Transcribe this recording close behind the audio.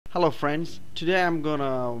Hello friends, today I'm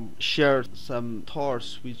gonna share some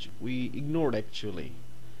thoughts which we ignored actually.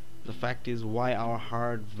 The fact is why our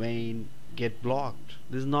heart vein get blocked.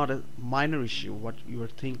 This is not a minor issue what you are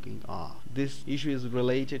thinking. This issue is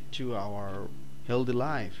related to our healthy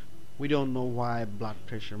life. We don't know why blood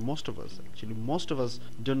pressure, most of us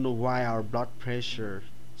don't know why our blood pressure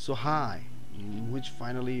so high, which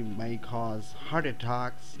finally may cause heart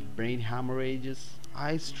attacks, brain hemorrhages,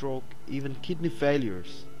 eye stroke, even kidney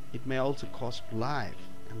failures. It may also cost life,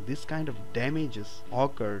 and this kind of damages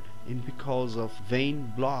occurred in because of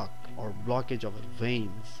vein block or blockage of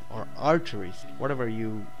veins or arteries, whatever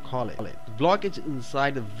you call it. The blockage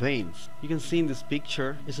inside the veins, you can see in this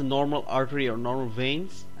picture, is a normal artery or normal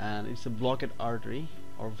veins, and it's a blocked artery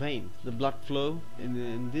or vein. The blood flow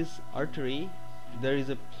in this artery, there is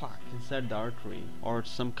a plaque inside the artery or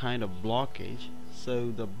some kind of blockage,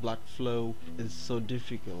 so the blood flow is so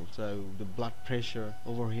difficult, so the blood pressure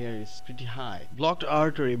over here is pretty high. Blocked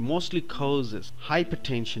artery mostly causes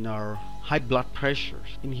hypertension or high blood pressure.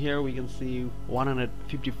 In here we can see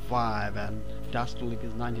 155 and diastolic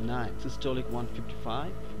is 99, systolic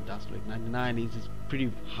 155, diastolic 99 is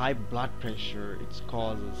pretty high blood pressure. It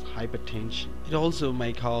causes hypertension. It also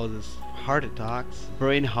may cause heart attacks,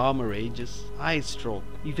 brain hemorrhages, eye stroke,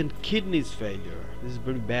 even kidneys failure. This is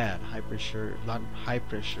very bad. High pressure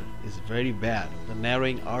is very bad. The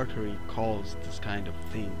narrowing artery causes this kind of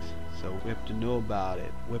things. So we have to know about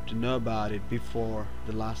it. We have to know about it before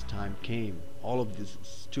the last time came. All of these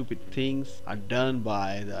stupid things are done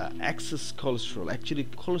by the excess cholesterol. Actually,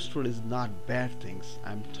 cholesterol is not bad things.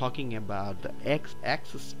 I'm talking about the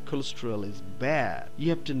excess cholesterol is bad. You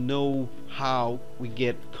have to know how we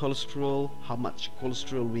get cholesterol, how much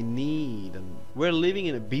cholesterol we need. And we're living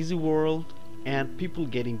in a busy world, and people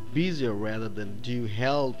getting busier rather than do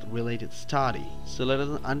health related study. So let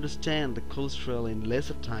us understand the cholesterol in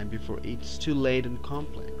lesser time before it's too late and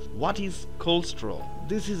complex. What is cholesterol?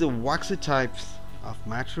 This is a waxy types of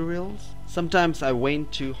materials. Sometimes I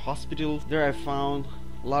went to hospitals, there I found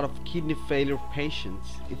a lot of kidney failure patients.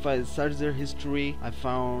 If I search their history, I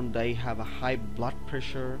found they have a high blood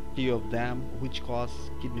pressure, few of them, which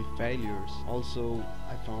cause kidney failures. Also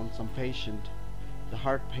I found some patient, the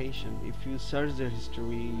heart patient, if you search their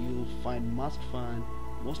history, must find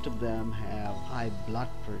most of them have high blood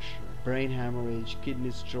pressure, brain hemorrhage,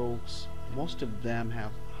 kidney strokes. Most of them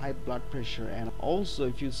have high blood pressure, and also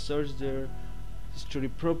if you search their history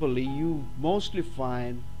properly, you mostly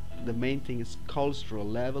find the main thing is cholesterol.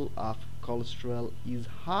 Level of cholesterol is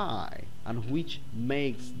high, and which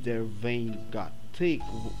makes their vein got thick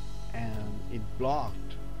and it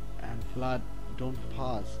blocked, and blood don't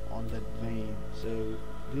pass on that vein. So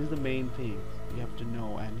this is the main thing you have to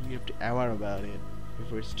know, and you have to aware about it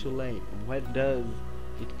before it's too late. And where does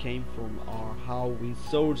it came from, or how we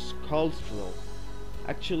source cholesterol?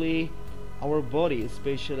 Actually, our body,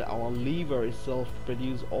 especially our liver itself,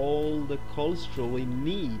 produce all the cholesterol we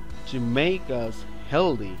need to make us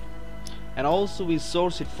healthy. And also we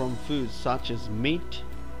source it from foods such as meat.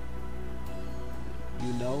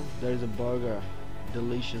 You know, there is a burger,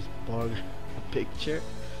 delicious burger picture.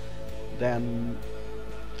 Then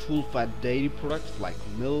full fat dairy products like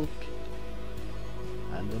milk,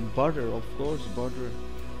 and then butter, of course, butter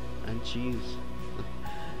and cheese.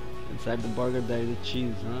 Inside the burger there is a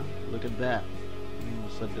cheese, huh? Look at that.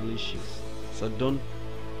 So delicious. So don't.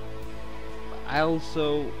 I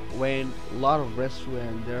also went a lot of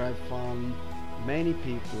restaurants. There I found many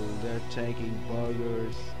people, they're taking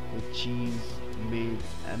burgers with cheese, meat,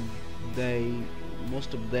 and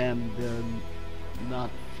most of them, they're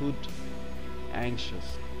not food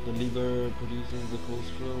anxious. The liver produces the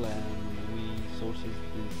cholesterol, and we sources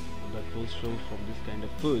the cholesterol from this kind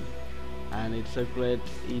of food, and it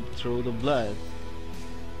circulates it through the blood.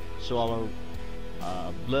 So our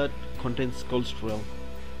blood contains cholesterol,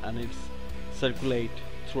 and it's circulate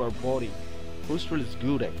through our body. Cholesterol is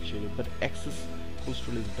good actually, but excess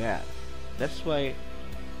cholesterol is bad. That's why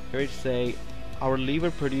here it say our liver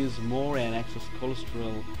produces more and excess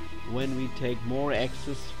cholesterol when we take more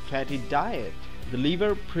excess fatty diet. The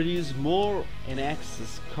liver produces more and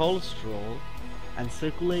excess cholesterol and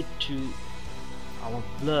circulate to our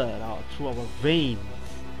blood through our veins,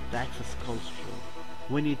 the excess cholesterol,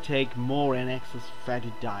 when you take more and excess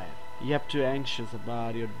fatty diet. You have to be anxious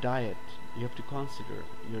about your diet. You have to consider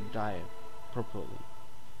your diet properly.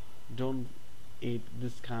 Don't eat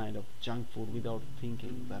this kind of junk food without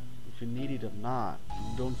thinking that if you need it or not.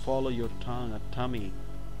 Don't follow your tongue or tummy.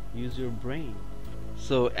 Use your brain.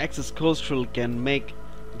 So excess cholesterol can make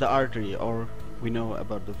the artery, or we know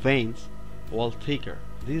about the veins, wall thicker.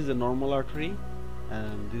 This is a normal artery,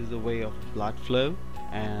 and this is the way of blood flow,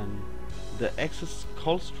 and the excess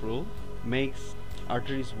cholesterol makes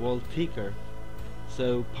arteries wall thicker,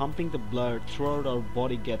 so pumping the blood throughout our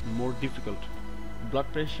body get more difficult.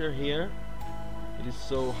 Blood pressure here, it is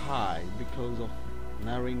so high because of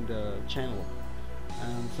narrowing the channel,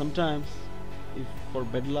 and sometimes, if for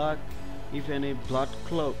bad luck, if any blood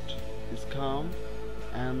clot is come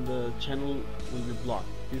and the channel will be blocked,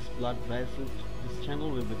 this blood vessel, this channel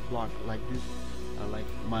will be blocked like this, like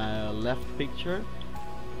my left picture,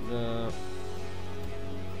 the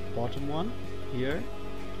bottom one here,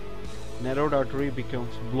 narrowed artery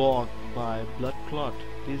becomes blocked by blood clot.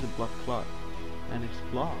 This is a blood clot and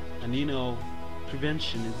it's blocked, and you know,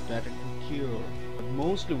 prevention is better than cure, but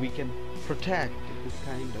mostly we can protect this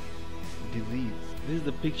kind of disease. This is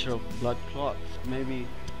the picture of blood clots. Maybe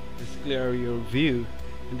it's clear your view.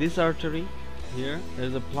 In this artery here there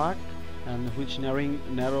is a plaque, and which narrowing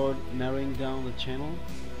down the channel,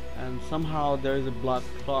 and somehow there is a blood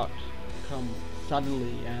clot come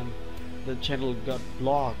suddenly and the channel got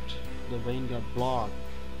blocked, the vein got blocked.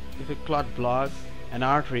 If a clot blocks an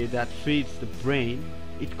artery that feeds the brain,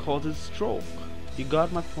 it causes stroke. You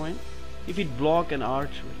got my point? If it blocks an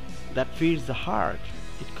artery that feeds the heart,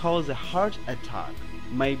 it causes a heart attack,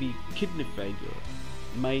 maybe kidney failure,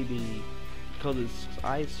 maybe it causes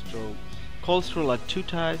eye stroke. Cholesterol are two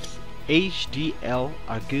types. HDL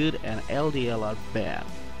are good and LDL are bad.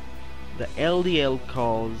 The LDL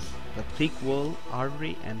cause the thick wall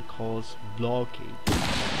artery and cause blockage.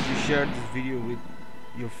 You shared this video with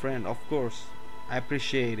your friend, of course, I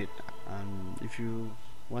appreciate it. If you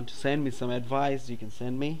want to send me some advice, you can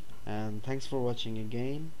send me. And thanks for watching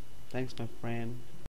again. Thanks, my friend.